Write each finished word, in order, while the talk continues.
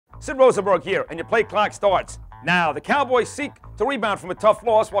Sid Rosenberg here, and your play clock starts now. The Cowboys seek to rebound from a tough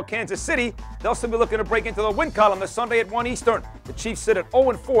loss, while Kansas City, they'll still be looking to break into the win column this Sunday at 1 Eastern. The Chiefs sit at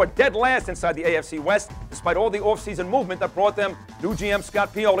 0-4, dead last inside the AFC West, despite all the offseason movement that brought them new GM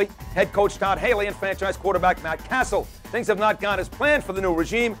Scott Pioli, head coach Todd Haley, and franchise quarterback Matt Castle. Things have not gone as planned for the new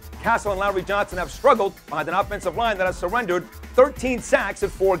regime. Castle and Larry Johnson have struggled behind an offensive line that has surrendered 13 sacks in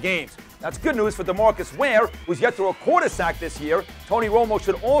 4 games. That's good news for DeMarcus Ware, who's yet to record a sack this year. Tony Romo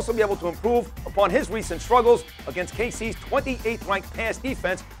should also be able to improve upon his recent struggles against KC's 28th-ranked pass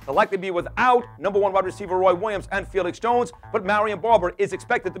defense. They'll likely be without number 1 wide receiver Roy Williams and Felix Jones, but Marion Barber is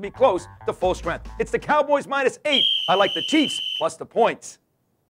expected to be close to full strength. It's the Cowboys -8. I like the Chiefs plus the points.